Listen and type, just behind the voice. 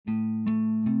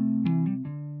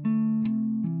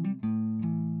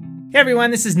Hey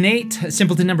everyone, this is Nate,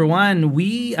 Simpleton number one.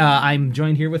 I'm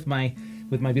joined here with my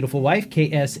beautiful wife,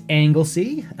 K.S.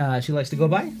 Anglesey. She likes to go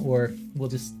by, or we'll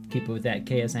just keep it with that,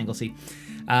 K.S. Anglesey.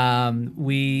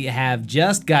 We have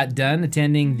just got done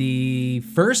attending the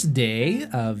first day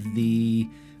of the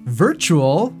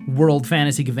virtual World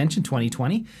Fantasy Convention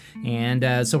 2020,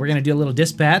 and so we're going to do a little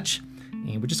dispatch,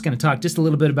 and we're just going to talk just a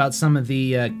little bit about some of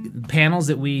the panels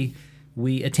that we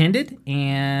attended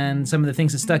and some of the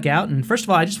things that stuck out. And first of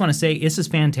all, I just want to say this is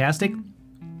fantastic.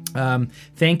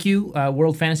 Thank you,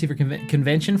 World Fantasy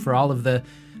Convention, for all of the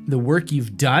work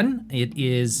you've done. It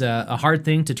is a hard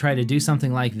thing to try to do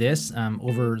something like this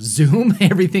over Zoom.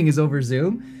 Everything is over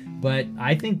Zoom, but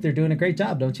I think they're doing a great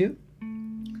job, don't you?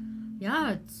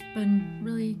 Yeah, it's been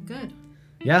really good.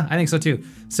 Yeah, I think so too.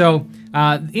 So,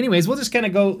 anyways, we'll just kind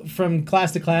of go from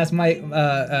class to class. My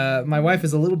wife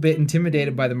is a little bit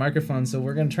intimidated by the microphone, so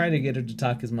we're going to try to get her to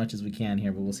talk as much as we can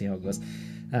here, but we'll see how it goes.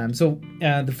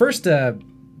 The first,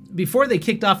 before they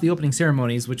kicked off the opening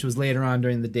ceremonies, which was later on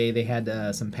during the day, they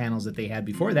had some panels that they had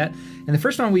before that. And the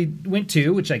first one we went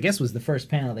to, which I guess was the first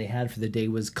panel they had for the day,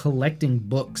 was collecting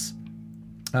books.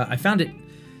 I found it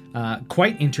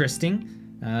quite interesting.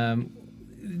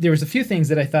 There was a few things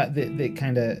that I thought that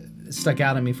kind of stuck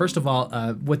out at me. First of all,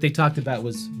 what they talked about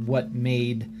was what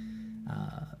made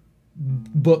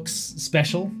books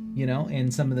special,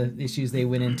 and some of the issues they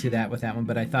went into that with that one.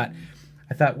 But I thought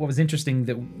what was interesting,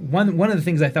 that one of the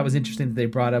things I thought was interesting that they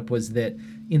brought up was that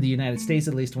in the United States,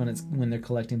 at least when they're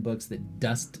collecting books, that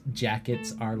dust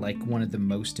jackets are like one of the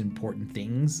most important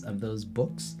things of those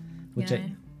books, which yeah,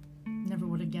 I never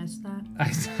would have guessed that.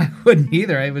 I wouldn't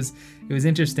either. It was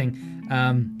interesting.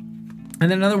 And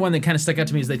then another one that kind of stuck out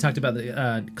to me is they talked about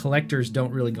the collectors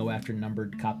don't really go after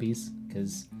numbered copies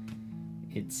because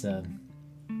it's.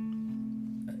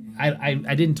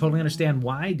 I didn't totally understand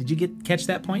why. Did you catch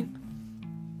that point?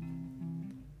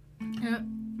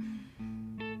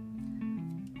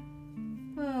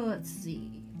 Well, let's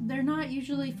see. They're not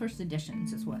usually first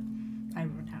editions, is what I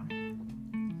wrote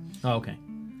down. Oh, okay.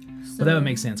 So, Well, that would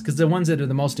make sense, because the ones that are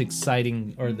the most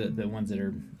exciting are the ones that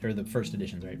are the first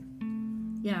editions, right?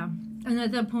 Yeah, and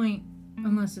at that point,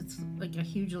 unless it's like a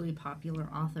hugely popular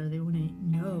author, they wouldn't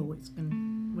know what it's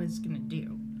gonna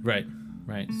do. Right.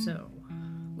 So,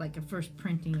 like a first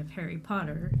printing of Harry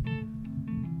Potter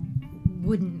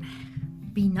wouldn't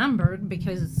be numbered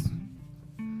because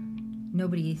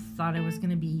nobody thought it was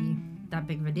gonna be that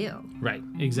big of a deal. Right.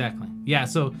 Exactly. Yeah.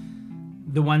 So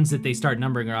the ones that they start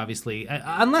numbering are obviously,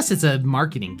 unless it's a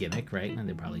marketing gimmick, right? And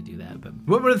they probably do that. But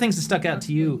what were the things that stuck out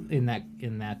to you in that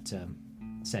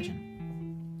session?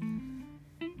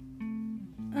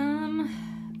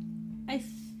 I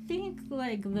think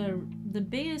like the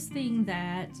biggest thing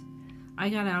that I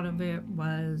got out of it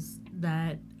was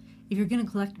that if you're gonna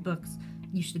collect books,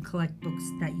 you should collect books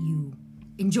that you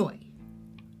enjoy.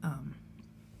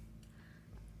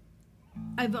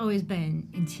 I've always been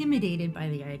intimidated by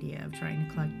the idea of trying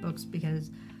to collect books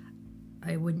because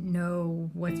I wouldn't know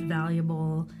what's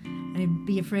valuable. I'd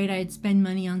be afraid I'd spend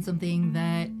money on something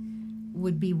that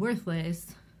would be worthless.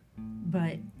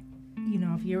 But,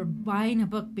 if you're buying a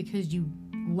book because you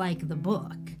like the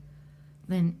book,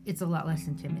 then it's a lot less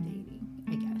intimidating,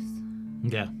 I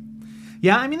guess. Yeah.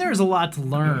 Yeah, I mean, there's a lot to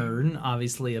learn,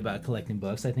 obviously, about collecting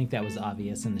books. I think that was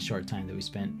obvious in the short time that we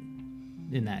spent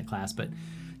in that class. But,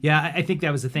 yeah, I think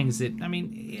that was the things that,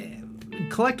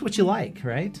 collect what you like,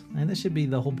 right? And that should be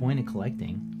the whole point of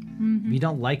collecting. Mm-hmm. If you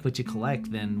don't like what you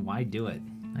collect, then why do it,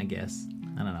 I guess?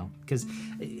 I don't know. Because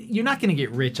you're not going to get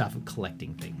rich off of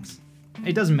collecting things.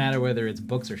 It doesn't matter whether it's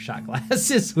books or shot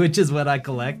glasses, which is what I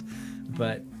collect.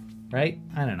 But, right?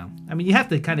 I don't know. I mean, you have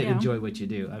to kind of enjoy what you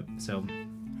do.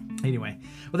 Anyway,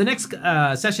 well, the next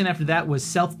session after that was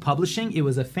self-publishing. It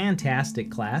was a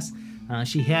fantastic class.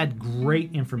 She had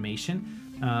great information.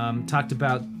 Talked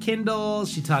about Kindle.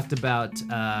 She talked about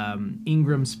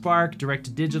Ingram Spark,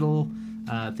 direct-to-digital,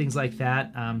 things like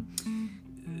that.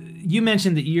 You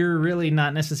mentioned that you're really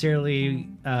not necessarily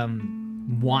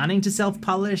wanting to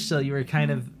self-publish, so you were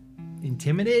kind of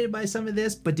intimidated by some of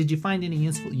this. But did you find any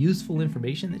useful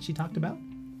information that she talked about?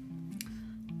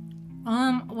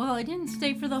 Well, I didn't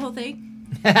stay for the whole thing.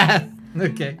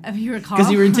 Okay. If you recall.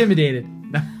 Because you were intimidated.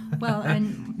 Well,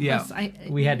 and yeah,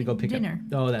 we had to go pick dinner.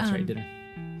 Up. Oh, that's right, dinner.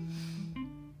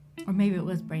 Or maybe it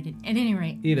was braided. At any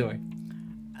rate. Either way.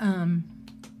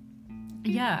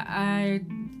 Yeah, I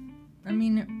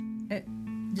mean, it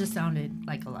just sounded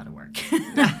like a lot of work.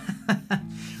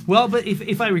 Well, but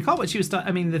if I recall what she was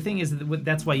the thing is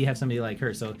that's why you have somebody like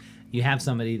her. So you have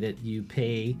somebody that you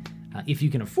pay, if you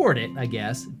can afford it, I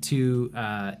guess, to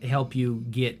help you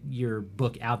get your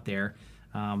book out there.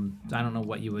 I don't know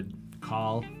what you would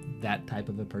call that type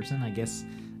of a person. I guess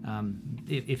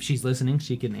if she's listening,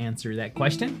 she can answer that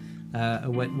question,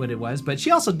 what it was. But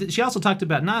she also talked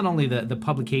about not only the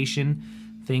publication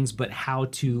things, but how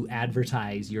to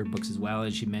advertise your books as well.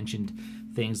 And she mentioned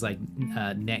things like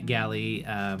NetGalley,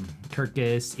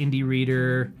 Kirkus, Indie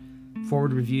Reader,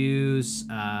 Forward Reviews,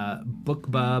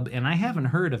 BookBub, and I haven't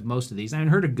heard of most of these. I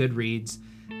haven't heard of Goodreads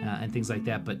and things like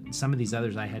that, but some of these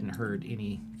others I hadn't heard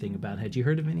anything about. Had you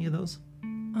heard of any of those?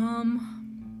 I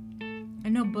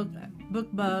know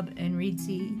BookBub and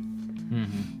Readsy.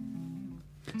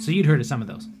 Mm-hmm. So you'd heard of some of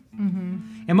those. Mm-hmm.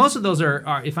 And most of those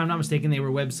are, if I'm not mistaken, they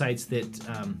were websites that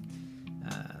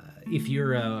if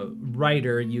you're a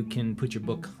writer, you can put your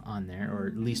book on there, or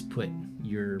at least put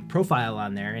your profile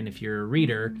on there. And if you're a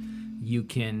reader, you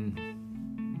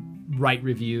can write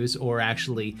reviews, or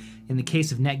actually, in the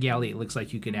case of NetGalley, it looks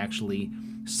like you could actually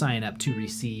sign up to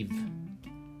receive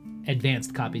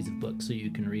advanced copies of books so you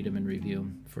can read them and review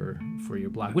them for your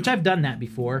blog, which I've done that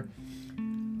before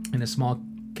in a small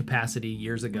capacity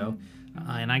years ago.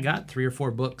 And I got 3 or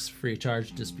 4 books free of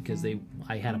charge just because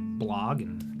I had a blog,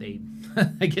 and they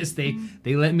I guess they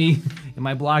let me, and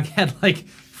my blog had like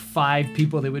 5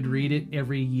 people that would read it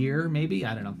every year, maybe.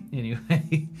 I don't know.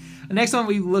 Anyway, the next one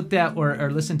we looked at or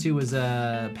listened to was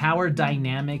Power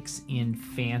Dynamics in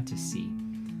Fantasy.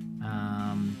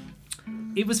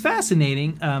 It was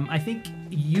fascinating. I think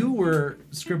you were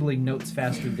scribbling notes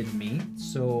faster than me.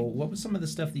 So what was some of the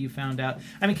stuff that you found out?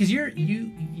 I mean, because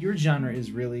your genre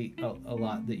is really a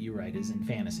lot that you write is in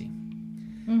fantasy.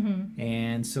 Mm-hmm.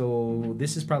 And so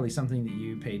this is probably something that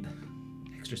you paid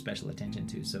extra special attention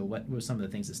to. So what were some of the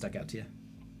things that stuck out to you?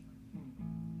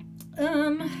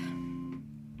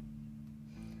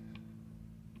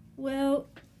 Well,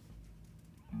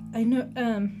 I know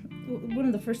one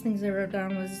of the first things I wrote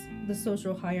down was the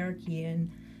social hierarchy,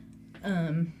 and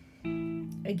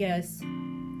I guess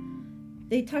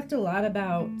they talked a lot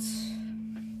about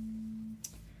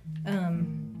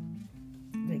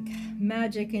like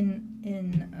magic in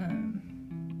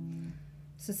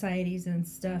societies and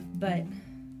stuff, but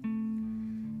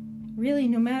really,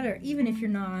 no matter, even if you're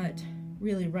not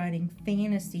really writing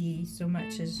fantasy so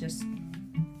much as just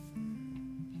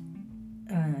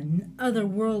an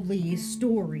otherworldly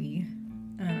story,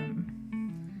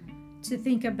 to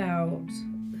think about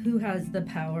who has the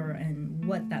power and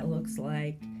what that looks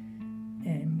like,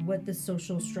 and what the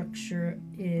social structure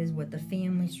is, what the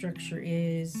family structure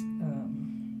is,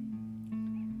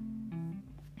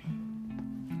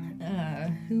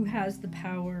 who has the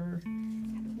power,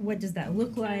 what does that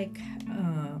look like,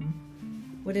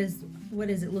 what does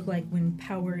it look like when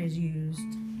power is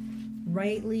used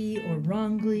rightly or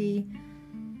wrongly.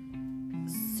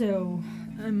 So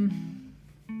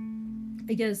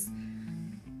I guess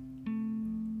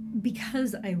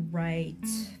because I write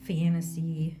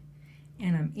fantasy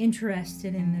and I'm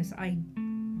interested in this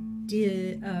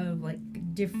idea of like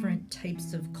different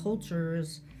types of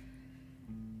cultures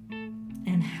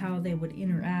and how they would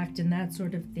interact and that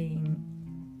sort of thing,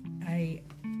 I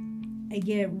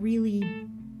get really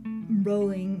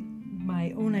rolling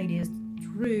my own ideas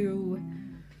through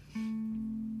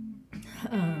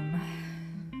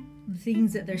the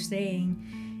things that they're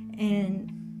saying,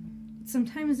 and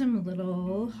sometimes I'm a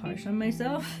little harsh on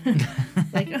myself.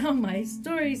 Like, oh, my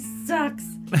story sucks.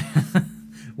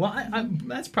 Well,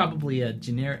 that's probably a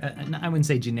generic, I wouldn't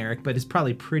say generic, but it's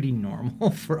probably pretty normal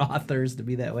for authors to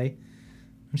be that way.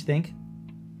 Don't you think?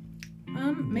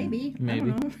 Maybe.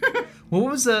 Maybe. I don't know. Well,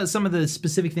 what was some of the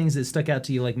specific things that stuck out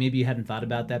to you? Like maybe you hadn't thought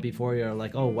about that before. You're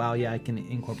like, oh, wow, yeah, I can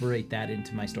incorporate that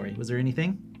into my story. Was there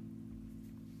anything?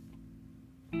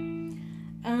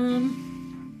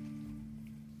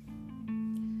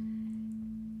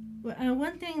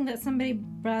 One thing that somebody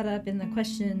brought up in the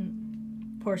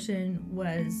question portion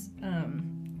was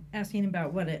asking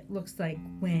about what it looks like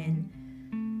when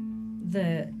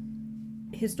the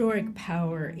historic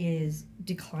power is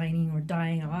declining or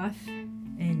dying off,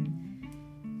 and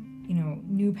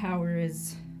new power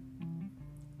is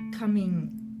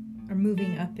coming or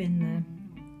moving up in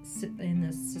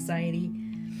the society.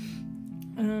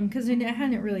 Because I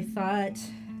hadn't really thought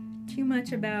too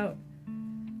much about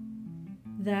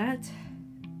that.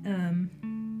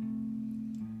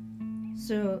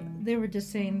 So they were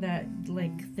just saying that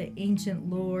like the ancient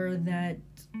lore that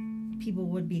people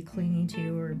would be clinging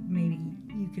to, or maybe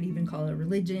you could even call it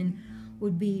religion,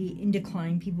 would be in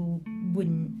decline. People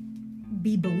wouldn't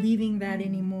be believing that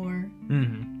anymore.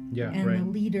 Mm-hmm. Yeah, and right. the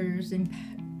leaders in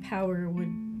power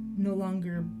would no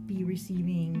longer be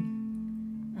receiving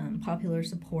popular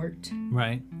support.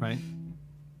 Right.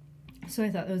 So I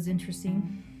thought that was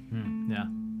interesting. Yeah.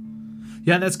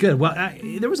 Yeah, that's good. Well,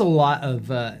 there was a lot of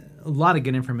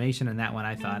good information in that one.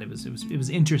 I thought it was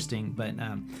interesting, but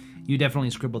you definitely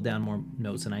scribbled down more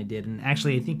notes than I did. And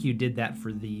actually, I think you did that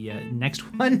for the next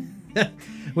one,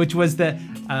 which was the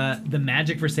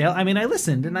magic for sale. I mean, I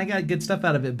listened and I got good stuff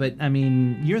out of it, but I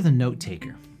mean, you're the note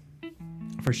taker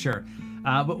for sure.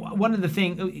 But one of the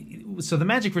things, so the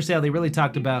magic for sale, they really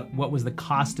talked about what was the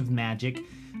cost of magic,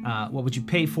 what would you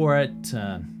pay for it,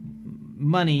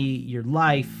 money, your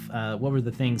life, what were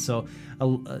the things. So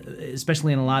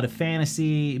especially in a lot of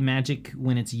fantasy magic,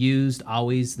 when it's used,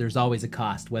 there's always a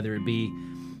cost, whether it be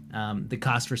the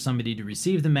cost for somebody to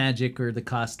receive the magic or the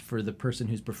cost for the person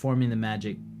who's performing the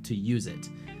magic to use it,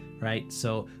 right?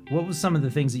 So what was some of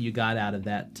the things that you got out of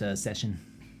that session?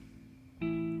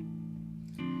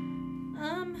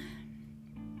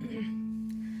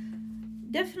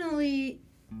 Definitely,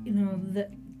 the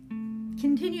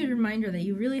continued reminder that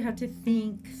you really have to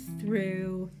think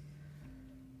through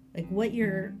like what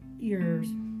your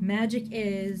magic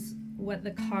is, what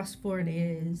the cost for it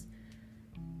is,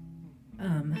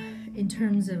 in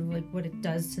terms of like what it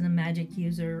does to the magic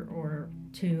user or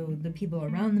to the people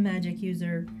around the magic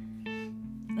user.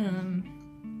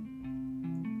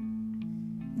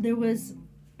 There was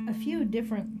a few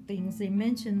different things they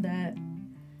mentioned that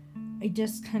I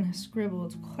just kind of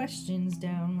scribbled questions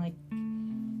down, like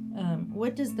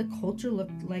what does the culture look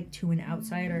like to an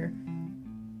outsider?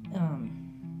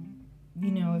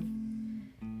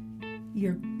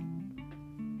 If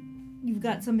you've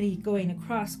got somebody going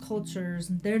across cultures,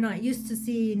 they're not used to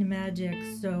seeing magic,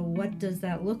 so what does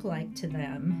that look like to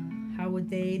them? How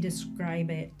would they describe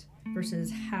it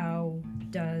versus how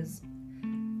does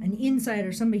an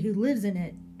insider, somebody who lives in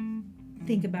it,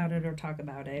 think about it or talk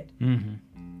about it? Mm-hmm.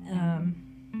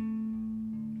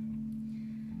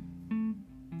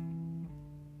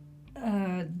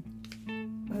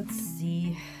 Let's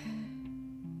see.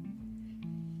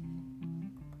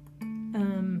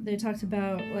 They talked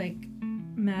about like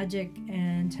magic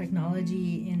and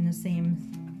technology in the same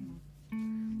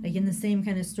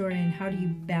kind of story, and how do you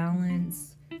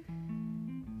balance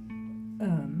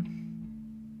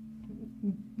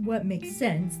what makes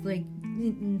sense. Like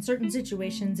in certain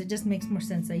situations, it just makes more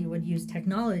sense that you would use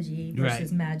technology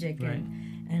versus magic,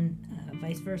 and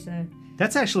vice versa.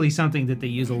 That's actually something that they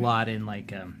use a lot in,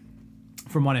 like,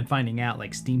 from what I'm finding out,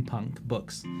 like steampunk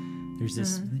books. There's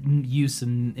this use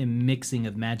and mixing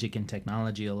of magic and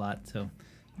technology a lot. So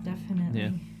definitely. Yeah.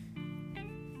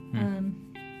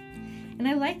 And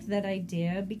I liked that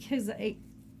idea because I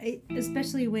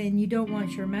especially when you don't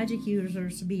want your magic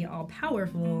users to be all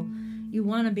powerful, you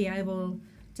want to be able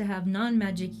to have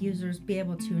non-magic users be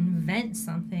able to invent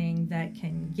something that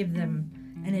can give them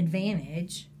an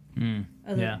advantage.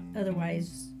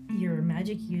 Otherwise, your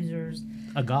magic users...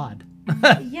 A god.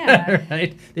 Yeah.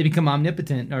 Right? They become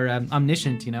omnipotent or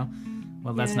omniscient,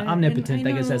 Well, that's not omnipotent.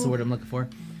 I guess that's the word I'm looking for.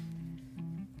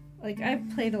 Like, I've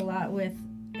played a lot with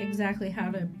exactly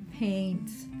how to paint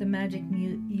the magic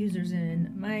users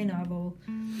in my novel,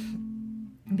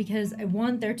 because I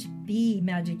want there to be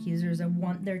magic users. I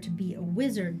want there to be a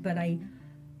wizard, but I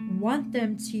want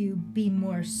them to be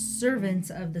more servants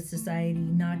of the society,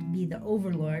 not be the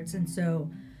overlords. And so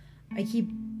I keep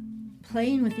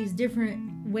playing with these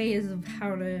different ways of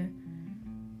how to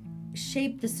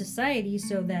shape the society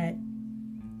so that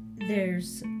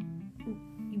there's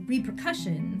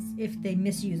repercussions if they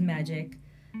misuse magic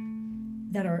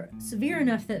that are severe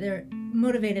enough that they're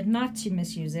motivated not to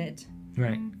misuse it,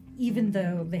 right? Even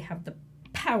though they have the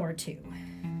power to.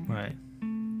 Right.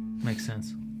 Makes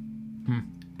sense.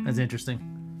 That's interesting.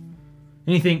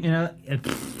 Anything,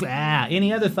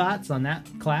 any other thoughts on that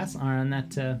class or on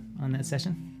that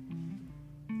session?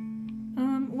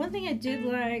 One thing I did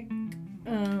like,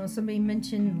 somebody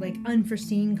mentioned like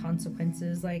unforeseen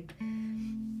consequences, like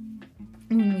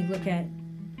when we look at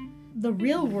the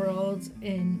real world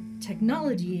and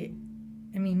technology.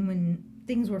 I mean, when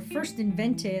things were first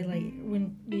invented, like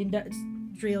when the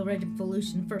Industrial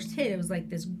Revolution first hit, it was like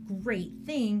this great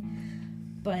thing,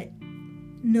 but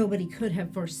nobody could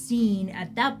have foreseen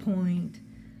at that point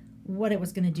what it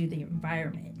was going to do to the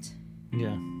environment.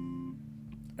 Yeah.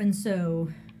 And so,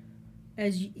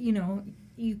 as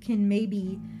you can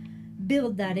maybe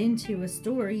build that into a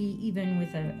story, even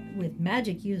with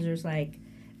magic users. Like,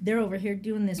 they're over here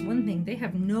doing this one thing, they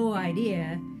have no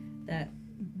idea that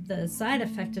the side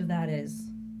effect of that is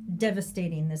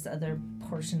devastating this other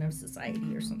portion of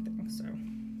society or something. So.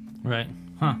 Right.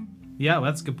 Huh. Yeah,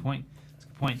 well, that's a good point.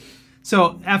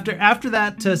 So after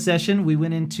that session, we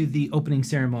went into the opening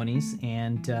ceremonies,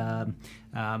 and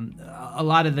A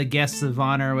lot of the guests of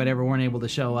honor or whatever weren't able to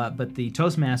show up, but the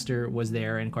Toastmaster was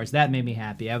there, and of course that made me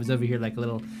happy. I was over here like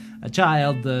a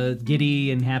child,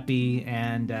 giddy and happy,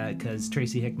 and because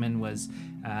Tracy Hickman was.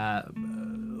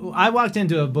 I walked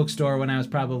into a bookstore when I was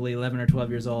probably 11 or 12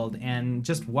 years old, and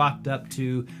just walked up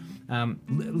to.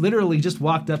 Literally just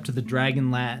walked up to the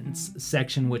Dragonlance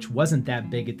section, which wasn't that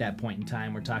big at that point in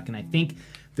time. We're talking, I think,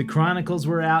 the Chronicles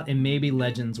were out and maybe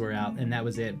Legends were out, and that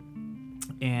was it.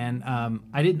 And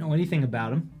I didn't know anything about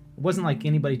them. It wasn't like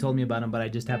anybody told me about them, but I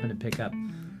just happened to pick up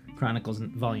Chronicles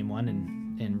Volume 1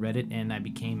 and read it, and I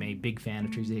became a big fan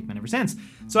of Tracy Hickman ever since.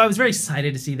 So I was very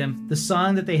excited to see them. The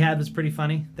song that they had was pretty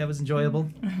funny. That was enjoyable.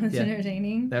 It's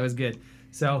entertaining. That was good.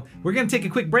 So we're going to take a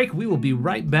quick break. We will be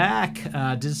right back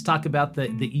to just talk about the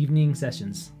evening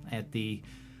sessions at the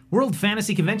World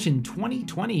Fantasy Convention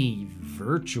 2020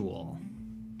 virtual.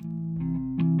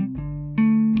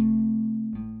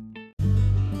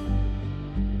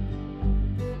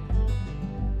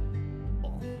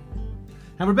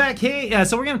 And we're back. Hey,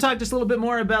 so we're going to talk just a little bit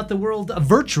more about the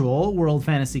virtual World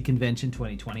Fantasy Convention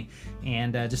 2020,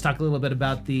 and just talk a little bit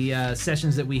about the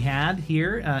sessions that we had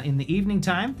here in the evening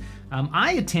time.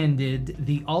 I attended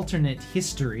the alternate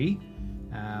history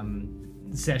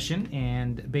session,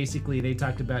 and basically they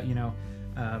talked about,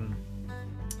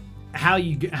 how are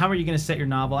you going to set your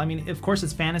novel? I mean, of course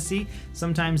it's fantasy.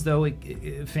 Sometimes though,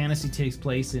 fantasy takes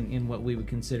place in what we would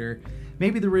consider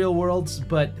maybe the real worlds,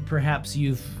 but perhaps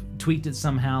you've tweaked it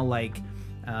somehow, like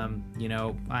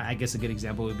I guess a good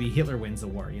example would be Hitler wins the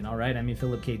war, right? I mean,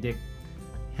 Philip K. Dick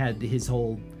had his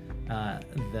whole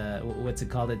what's it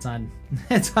called? It's on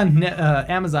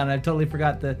Amazon. I totally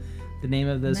forgot the name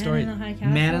of the story.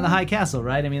 Man in the High Castle,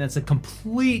 right? I mean, that's a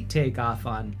complete takeoff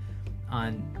on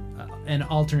an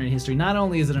alternate history. Not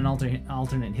only is it an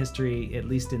alternate history, at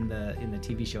least in the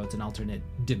TV show, it's an alternate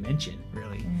dimension,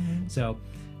 really. Mm-hmm. So,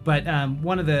 but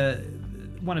one of the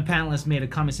panelists made a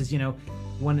comment, says,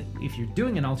 if you're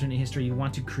doing an alternate history, you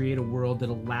want to create a world that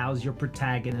allows your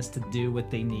protagonist to do what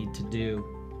they need to do.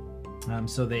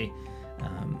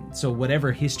 So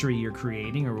whatever history you're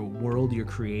creating or world you're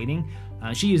creating,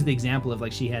 she used the example of,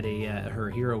 like, she had her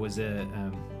hero was a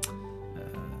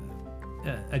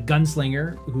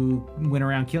gunslinger who went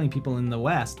around killing people in the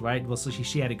West, right? Well, so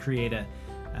she had to create a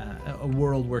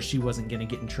world where she wasn't going to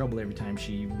get in trouble every time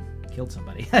she killed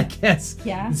somebody, I guess.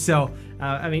 Yeah. So,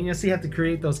 I mean, so you have to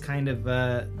create those kind of,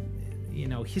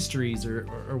 histories or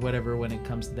whatever when it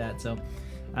comes to that. So,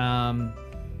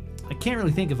 I can't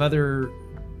really think of other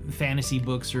fantasy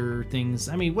books or things.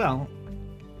 I mean,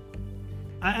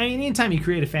 anytime you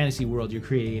create a fantasy world, you're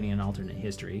creating an alternate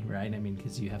history, right? I mean,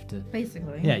 because you have to...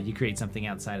 Basically. Yeah, you create something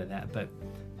outside of that. But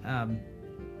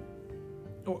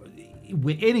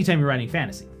anytime you're writing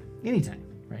fantasy, anytime,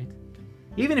 right?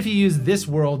 Even if you use this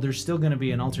world, there's still going to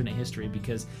be an alternate history,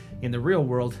 because in the real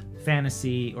world,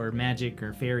 fantasy or magic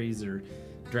or fairies or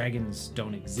dragons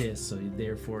don't exist, so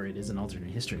therefore it is an alternate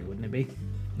history, wouldn't it be?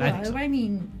 Well, I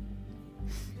mean,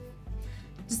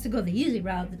 just to go the easy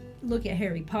route, look at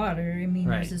Harry Potter. I mean,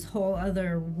 There's this whole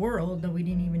other world that we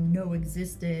didn't even know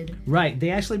existed. Right. They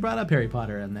actually brought up Harry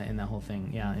Potter in that whole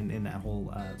thing. Yeah, in that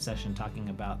whole session, talking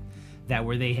about that,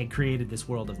 where they had created this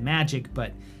world of magic,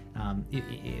 but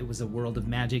it was a world of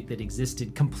magic that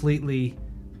existed completely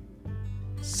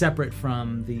separate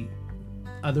from the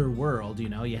other world.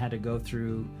 You had to go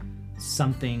through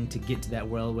something to get to that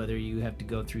world, whether you have to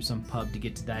go through some pub to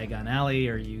get to Diagon Alley,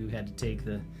 or you had to take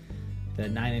the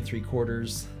 9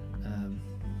 3/4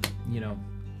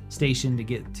 station to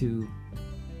get to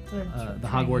the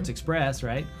Hogwarts Express,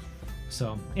 right?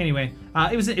 So anyway,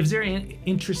 it was a very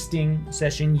interesting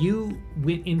session. You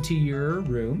went into your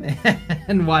room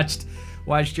and watched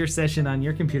your session on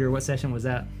your computer. What session was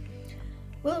that?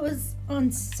 Well, it was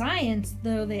on science,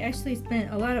 though. They actually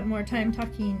spent a lot more time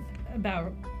talking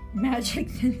about magic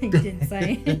than they did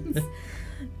science.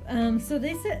 So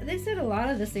they said a lot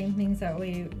of the same things that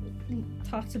we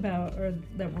talked about, or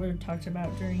that were talked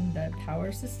about during the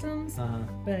power systems.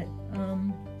 But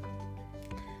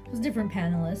it was different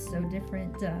panelists, so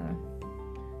different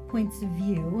points of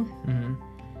view.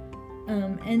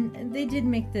 Mm-hmm. And they did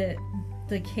make the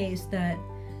case that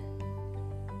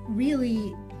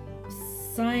really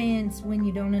science, when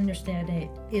you don't understand it,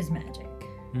 is magic.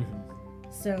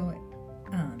 Mm-hmm. So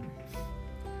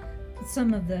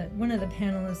one of the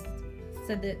panelists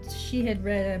said that she had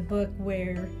read a book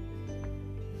where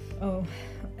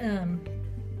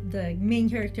the main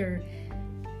character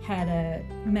had a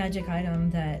magic item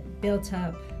that built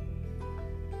up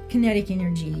kinetic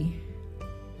energy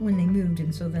when they moved,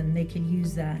 and so then they could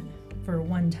use that for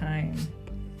one time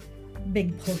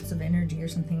big pulse of energy or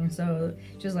something. So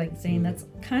just like saying that's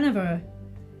kind of a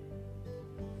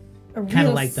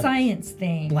real like science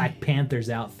thing. Black Panther's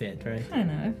outfit, right?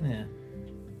 Kind of. Yeah.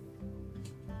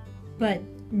 But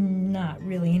not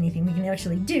really anything we can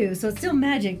actually do. So it's still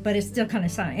magic, but it's still kind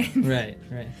of science. Right.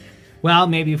 Well,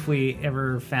 maybe if we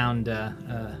ever found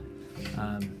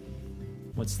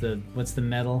what's the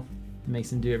metal that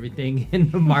makes him do everything in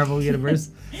the Marvel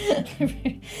universe?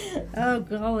 Oh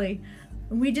golly,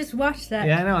 we just watched that.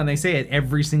 Yeah, I know, and they say it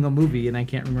every single movie, and I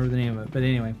can't remember the name of it. But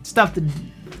anyway, stuff that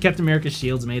Captain America's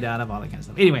shield's made out of, all that kind of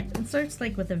stuff. Anyway, it starts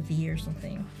like with a V or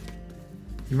something.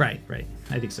 Right.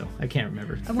 I think so. I can't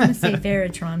remember. I want to say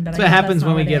Veritron, but that's what happens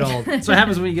when we get old. That's what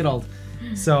happens when we get old.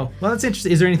 So, well, that's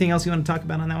interesting. Is there anything else you want to talk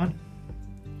about on that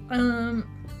one?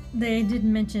 They did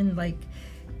mention like,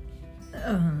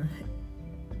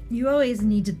 you always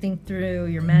need to think through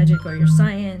your magic or your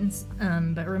science,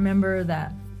 but remember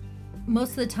that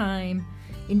most of the time,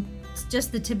 it's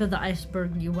just the tip of the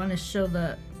iceberg. You want to show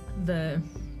the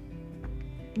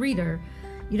reader.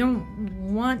 You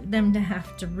don't want them to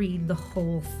have to read the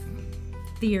whole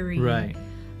theory, right?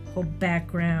 Whole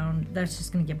background. That's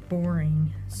just going to get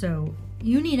boring. So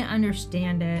you need to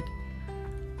understand it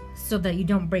so that you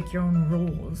don't break your own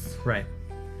rules. Right.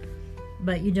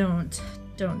 But you don't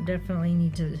definitely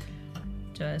need to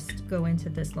just go into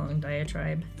this long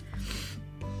diatribe.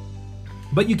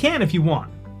 But you can if you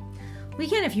want. We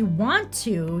can if you want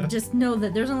to. Just know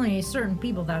that there's only certain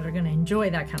people that are going to enjoy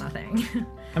that kind of thing.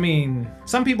 I mean,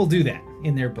 some people do that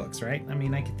in their books, right? I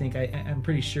mean, I could think, I'm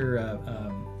pretty sure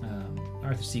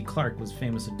Arthur C. Clarke was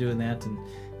famous for doing that, and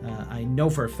I know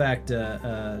for a fact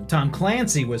Tom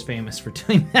Clancy was famous for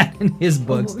doing that in his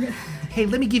books. Oh. Hey,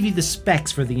 let me give you the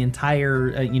specs for the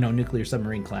entire, nuclear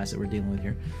submarine class that we're dealing with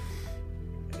here.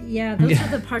 Yeah, those are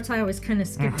the parts I always kind of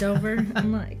skipped over.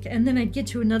 I'm like, and then I'd get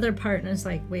to another part, and it's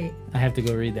like, wait, I have to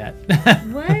go read that.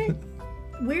 What?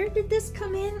 Where did this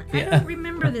come in? I don't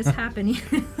remember this happening.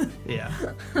 Yeah,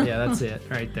 that's it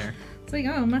right there. It's like,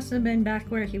 oh, it must have been back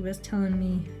where he was telling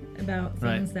me about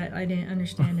things that I didn't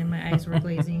understand and my eyes were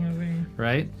glazing over.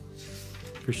 Right?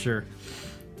 For sure.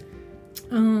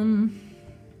 And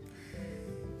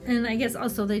I guess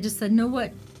also they just said, know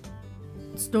what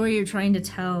story you're trying to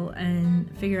tell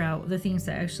and figure out the things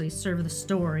that actually serve the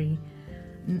story,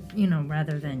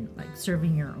 rather than like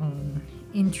serving your own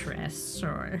interests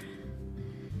or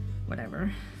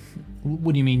whatever.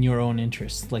 What do you mean your own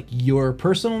interests? Like your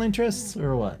personal interests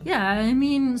or what? Yeah, I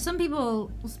mean, some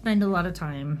people spend a lot of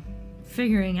time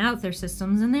figuring out their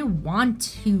systems and they want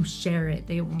to share it.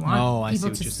 They want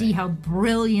people to see how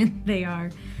brilliant they are.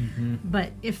 Mm-hmm.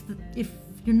 But if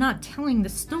you're not telling the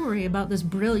story about this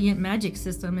brilliant magic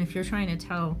system, if you're trying to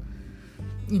tell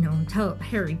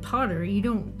Harry Potter, you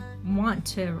don't want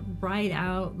to write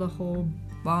out the whole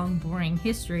long, boring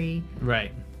history.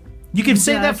 Right. You can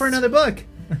save that for another book.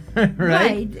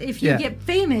 Right? If you get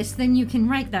famous, then you can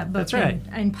write that book. That's right.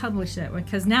 and publish it,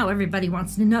 because now everybody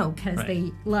wants to know because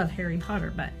they love Harry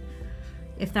Potter. But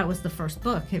if that was the first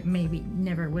book, it maybe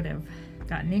never would have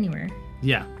gotten anywhere.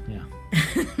 Yeah.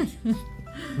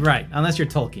 Right, unless you're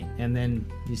Tolkien, and then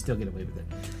you still get away with it.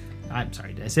 I'm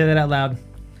sorry, did I say that out loud?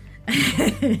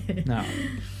 No.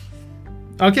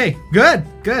 Okay, good.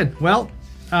 Well,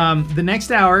 the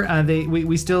next hour,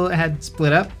 we still had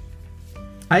split up.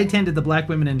 I attended the Black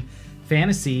Women in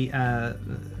Fantasy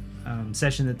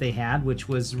session that they had, which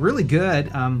was really good.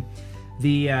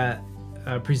 The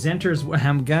presenters,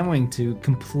 I'm going to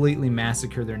completely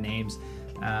massacre their names.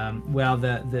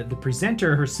 The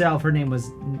presenter herself, her name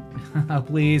was,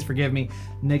 please forgive me,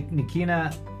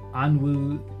 Nikina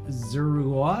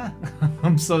Anwu-Zurua.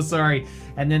 I'm so sorry.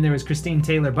 And then there was Christine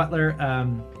Taylor Butler, I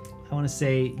want to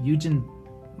say Eugen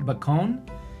Bacone,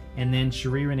 and then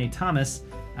Cherie Renee Thomas.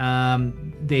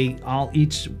 They all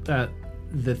each,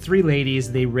 the three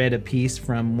ladies, they read a piece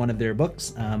from one of their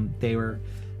books. They were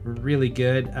really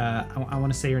good. I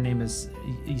want to say her name is,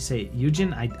 you say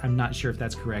Eugen? I'm not sure if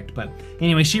that's correct, but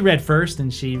anyway, she read first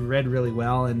and she read really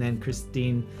well, and then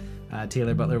Christine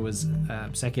Taylor Butler was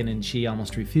second, and she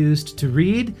almost refused to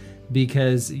read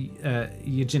because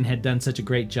Eugen had done such a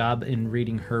great job in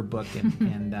reading her book,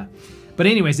 but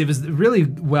anyways, it was really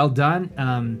well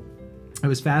done. It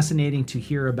was fascinating to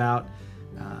hear about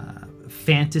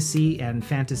fantasy and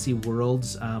fantasy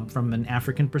worlds from an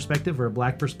African perspective or a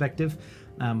Black perspective,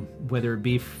 whether it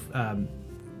be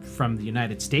from the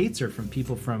United States or from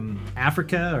people from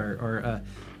Africa, or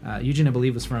Eugene, I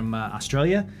believe, was from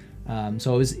Australia.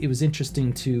 So it was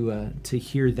interesting to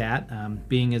hear that.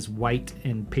 Being as white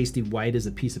and pasty white as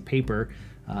a piece of paper,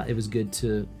 it was good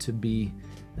to be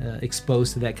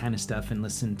exposed to that kind of stuff and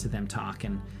listen to them talk.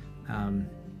 And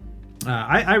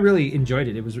I really enjoyed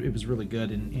it. It was really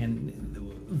good, and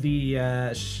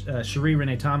the Cherie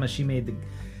Renee Thomas, she made the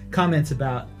comments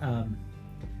about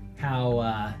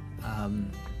how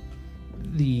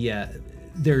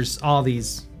there's all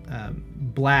these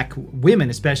black women,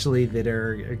 especially, that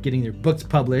are getting their books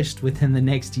published within the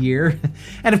next year,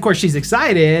 and of course she's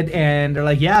excited, and they're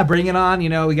like, "Yeah, bring it on! You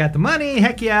know, we got the money.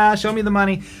 Heck yeah, show me the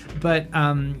money." But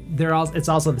it's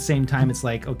also at the same time, it's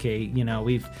like, okay, you know,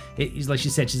 it's like she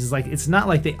said, she's like, it's not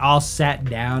like they all sat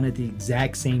down at the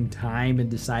exact same time and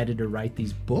decided to write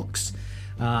these books.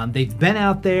 They've been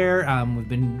out there.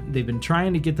 They've been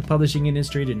trying to get the publishing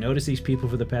industry to notice these people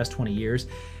for the past 20 years.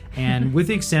 And with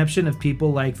the exception of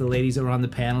people like the ladies that were on the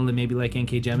panel and maybe like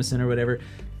N.K. Jemisin or whatever,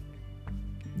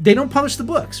 they don't publish the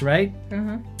books, right?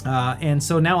 And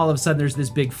so now all of a sudden there's this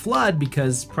big flood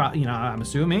because, I'm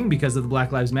assuming because of the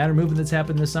Black Lives Matter movement that's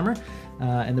happened this summer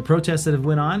and the protests that have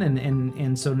went on.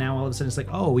 And so now all of a sudden it's like,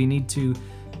 oh, we need to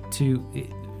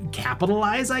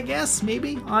capitalize, I guess,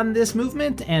 maybe on this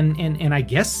movement. And I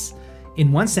guess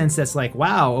in one sense that's like,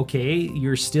 wow, okay,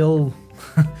 you're still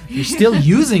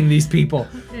using these people.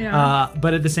 Yeah.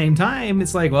 But at the same time,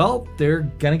 it's like, well, they're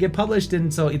gonna get published,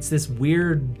 and so it's this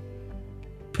weird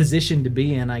position to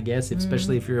be in, I guess,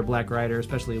 especially if you're a black writer,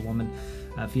 especially a woman,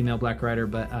 female black writer.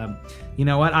 But you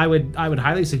know what? I would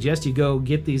highly suggest you go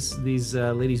get these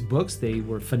ladies' books. They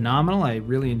were phenomenal. I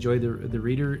really enjoyed the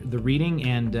reading,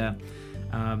 and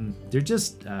they're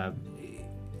just.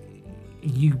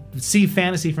 You see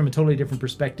fantasy from a totally different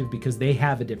perspective because they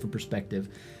have a different perspective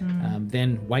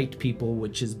than white people,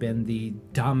 which has been the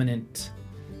dominant,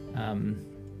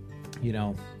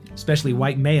 especially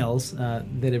white males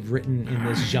that have written in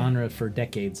this genre for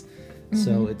decades.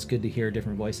 So it's good to hear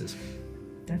different voices.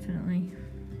 Definitely.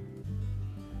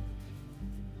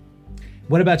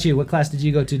 What about you? What class did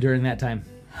you go to during that time?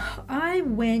 I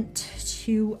went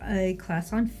to a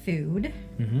class on food.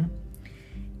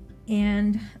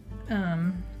 And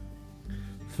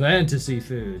fantasy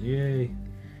food, yay.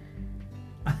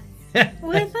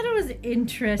 Well, I thought it was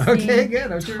interesting. Okay, good.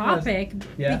 I'm sure topic it was.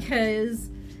 Yeah. Because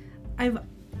I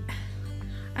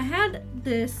had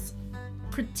this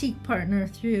critique partner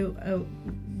through a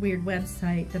weird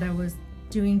website that I was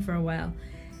doing for a while,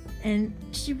 and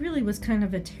she really was kind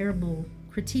of a terrible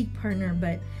critique partner,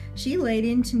 but she laid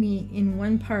into me in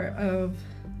one part of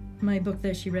my book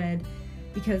that she read,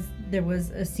 because there was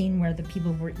a scene where the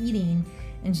people were eating,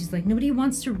 and she's like, nobody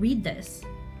wants to read this.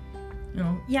 You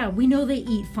know, yeah, we know they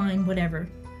eat, fine, whatever.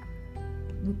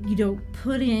 You don't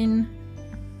put in,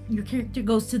 your character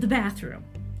goes to the bathroom.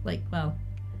 Like, well,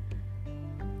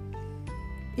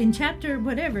 in chapter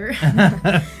whatever.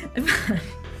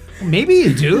 Maybe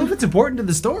you do, if it's important to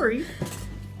the story.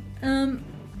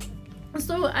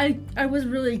 So I was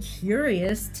really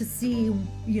curious to see,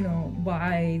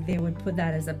 why they would put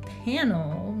that as a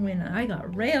panel when I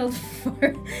got railed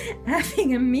for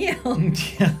having a meal.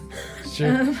 Yeah,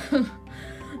 sure.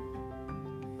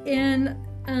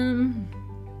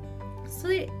 So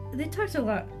they talked a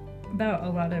lot about a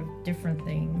lot of different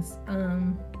things.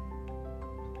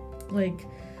 Like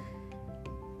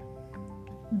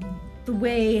the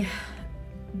way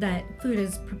that food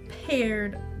is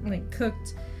prepared, like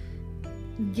cooked,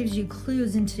 gives you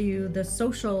clues into the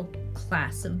social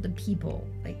class of the people.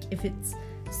 Like if it's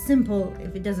simple,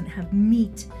 if it doesn't have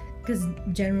meat, because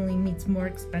generally meat's more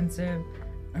expensive.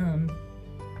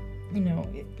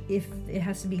 If it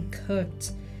has to be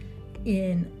cooked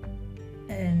in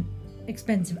an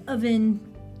expensive oven,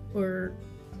 or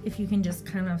if you can just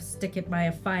kind of stick it by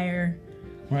a fire.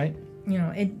 Right.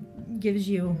 It gives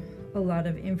you a lot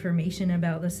of information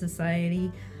about the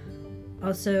society.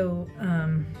 Also,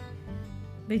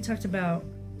 they talked about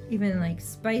even like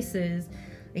spices,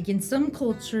 like in some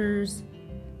cultures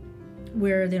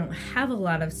where they don't have a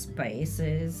lot of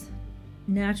spices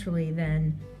naturally,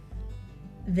 then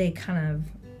they kind of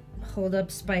hold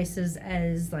up spices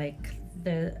as like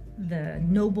the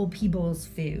noble people's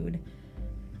food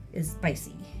is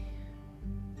spicy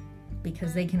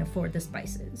because they can afford the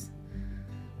spices.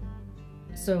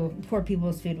 So poor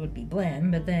people's food would be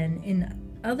bland. But then in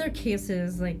other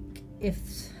cases, like if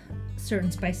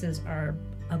certain spices are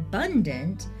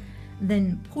abundant,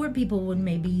 then poor people would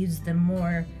maybe use them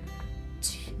more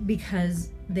because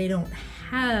they don't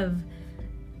have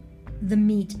the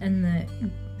meat and the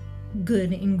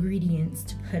good ingredients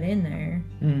to put in there.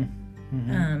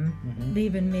 They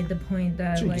even made the point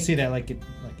that you can see that like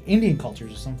Indian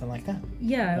cultures or something like that.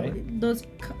 Yeah, right?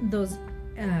 those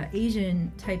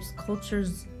Asian types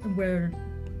cultures where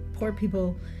poor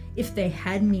people, if they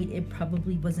had meat, it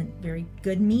probably wasn't very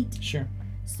good meat. Sure.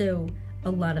 So a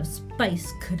lot of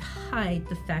spice could hide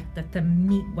the fact that the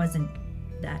meat wasn't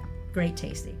that great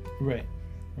tasting. Right.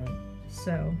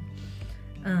 So,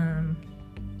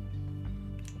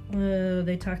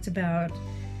 they talked about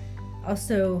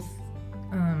also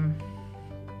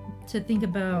to think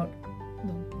about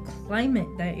the climate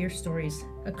that your story's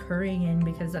occurring in,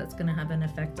 because that's going to have an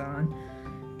effect on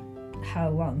how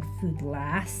long food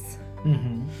lasts.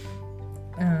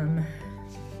 Yeah,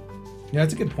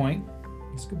 that's a good point.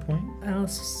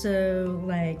 Also,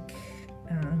 like,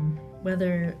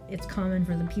 whether it's common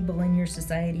for the people in your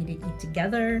society to eat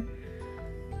together,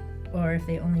 or if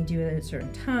they only do it at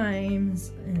certain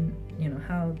times, and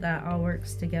how that all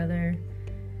works together.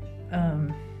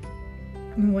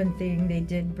 One thing they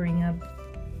did bring up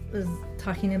was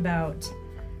talking about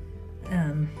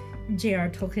J.R.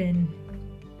 Tolkien,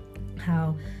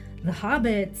 how the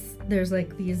hobbits, there's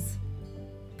like these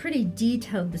pretty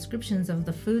detailed descriptions of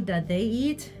the food that they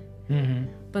eat,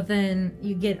 but then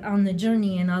you get on the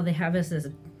journey and all they have is this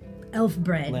elf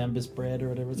bread. Lambus bread or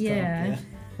whatever it's called. Yeah.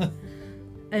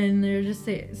 And they're just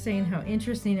saying how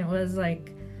interesting it was,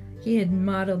 like, he had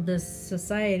modeled this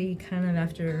society kind of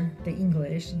after the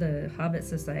English, the Hobbit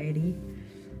society,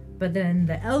 but then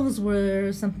the elves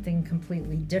were something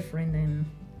completely different. And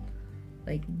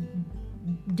like,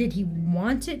 did he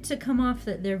want it to come off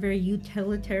that they're very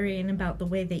utilitarian about the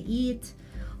way they eat,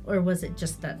 or was it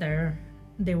just that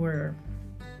they were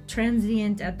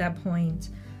transient at that point,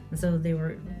 and so they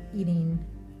were eating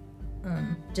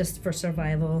just for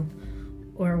survival?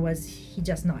 Or was he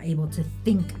just not able to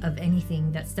think of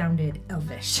anything that sounded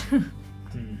elvish?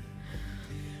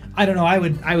 I don't know. I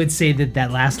would say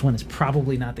that last one is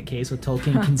probably not the case with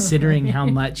Tolkien, considering how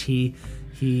much he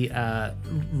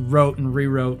wrote and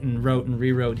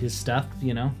rewrote his stuff.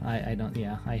 I don't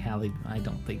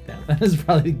think that is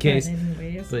probably the case.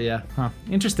 But yeah,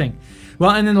 interesting.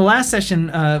 Well, and then the last session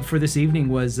for this evening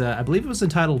was, I believe it was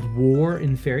entitled "War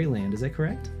in Fairyland." Is that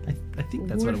correct? I think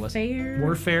that's what it was.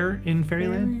 Warfare in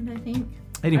Fairyland. I think.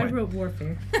 Anyway, I wrote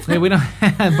warfare. Yeah, we don't.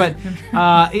 But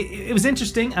it was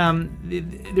interesting.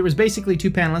 There was basically two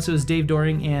panelists. It was Dave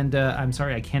Doring and I'm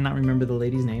sorry, I cannot remember the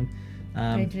lady's name.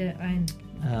 I'm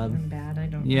bad. I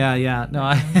don't. Yeah.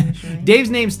 No, Dave's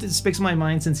name sticks in my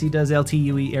mind since he does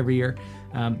LTUE every year.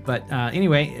 But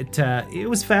anyway, it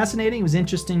was fascinating. It was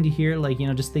interesting to hear, like,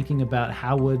 just thinking about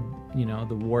how would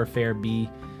the warfare be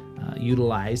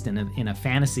utilized in a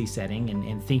fantasy setting,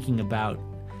 and thinking about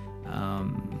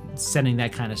setting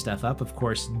that kind of stuff up. Of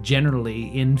course,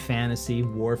 generally in fantasy,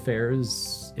 warfare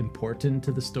is important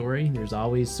to the story. There's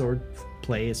always sword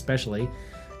play, especially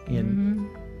in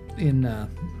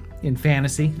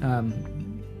fantasy,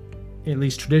 at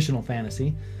least traditional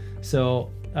fantasy. So,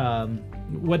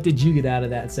 what did you get out of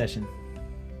that session?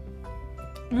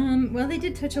 Well, they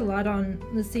did touch a lot on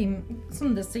some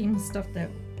of the same stuff that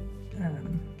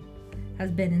has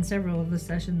been in several of the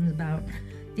sessions, about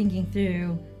thinking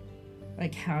through,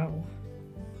 like, how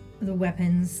the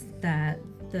weapons that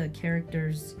the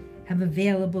characters have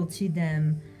available to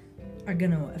them are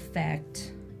going to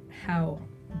affect how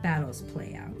battles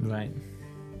play out. Right.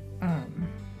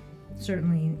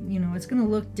 Certainly, it's going to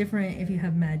look different if you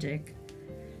have magic.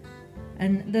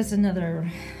 And that's another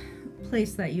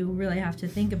place that you really have to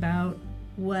think about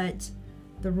what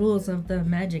the rules of the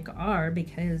magic are,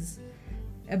 because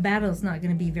a battle's not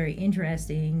going to be very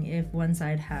interesting if one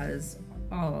side has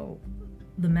all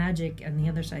the magic and the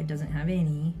other side doesn't have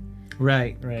any.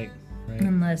 Right.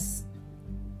 Unless,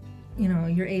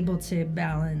 you're able to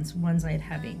balance one side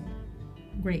having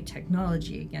great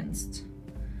technology against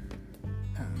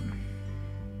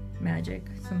magic,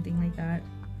 something like that.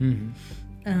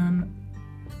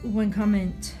 One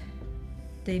comment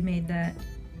they made that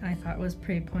I thought was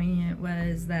pretty poignant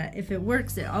was that if it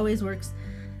works, it always works,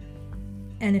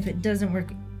 and if it doesn't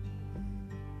work,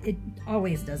 it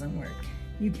always doesn't work.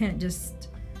 You can't just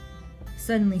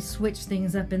suddenly switch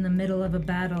things up in the middle of a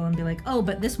battle and be like, oh,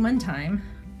 but this one time.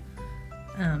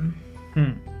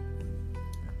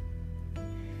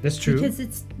 That's true. Because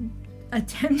it's a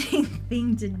tempting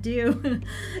thing to do.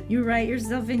 You write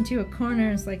yourself into a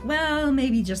corner. It's like, well,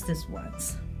 maybe just this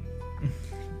once.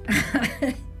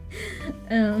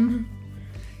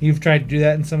 You've tried to do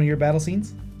that in some of your battle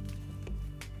scenes?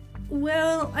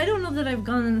 Well, I don't know that I've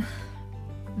gone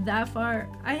that far.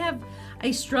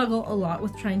 I struggle a lot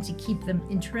with trying to keep them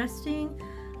interesting.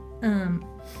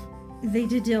 They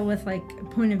did deal with, like, a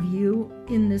point of view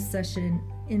in this session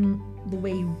in the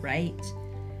way you write.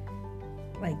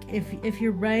 Like, if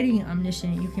you're writing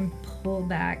omniscient, you can pull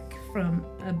back from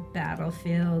a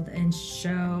battlefield and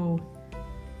show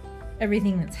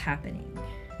everything that's happening.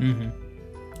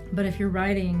 But if you're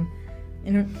writing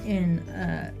in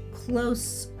a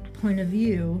close point of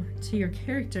view to your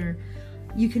character,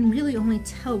 you can really only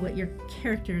tell what your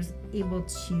character is able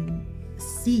to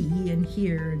see and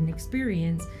hear and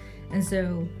experience. And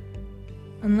so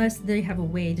unless they have a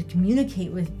way to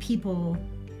communicate with people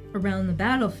around the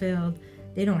battlefield,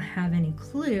 they don't have any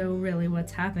clue really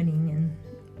what's happening. And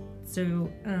so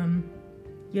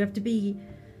you have to be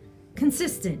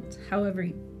consistent. However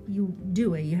you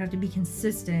do it, you have to be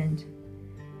consistent,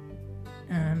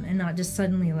 and not just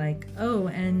suddenly like, oh,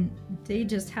 and they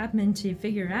just happened to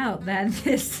figure out that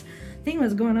this thing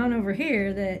was going on over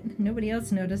here that nobody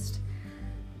else noticed.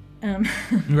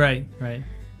 Right.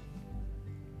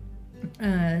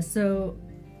 So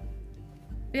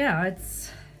yeah,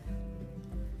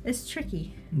 it's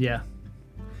tricky. Yeah.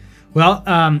 Well,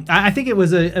 I think it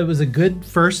was a good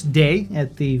first day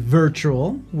at the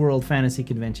virtual World Fantasy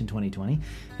Convention 2020,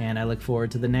 and I look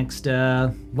forward to the next.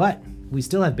 We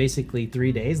still have basically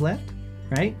 3 days left,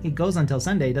 right? It goes until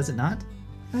Sunday, does it not?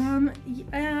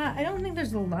 I don't think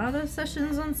there's a lot of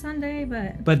sessions on Sunday,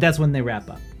 but that's when they wrap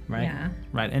up, right? Yeah.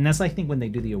 Right, and that's I think when they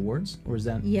do the awards, or is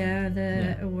that? Yeah,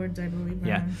 the awards I believe.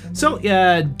 Yeah. So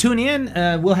tune in.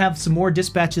 We'll have some more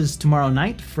dispatches tomorrow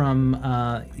night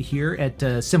from here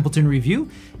at Simpleton Review.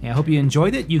 And I hope you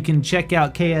enjoyed it. You can check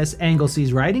out K.S.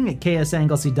 Anglesea's writing at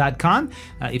ksanglesea.com.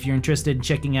 If you're interested in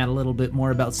checking out a little bit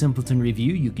more about Simpleton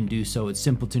Review, you can do so at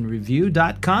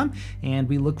simpletonreview.com. And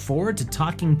we look forward to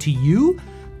talking to you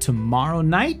tomorrow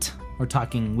night. We're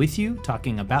talking with you,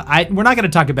 talking about... We're not going to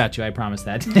talk about you, I promise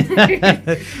that.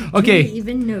 Okay. Do we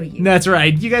even know you? That's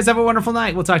right. You guys have a wonderful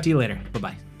night. We'll talk to you later.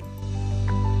 Bye-bye.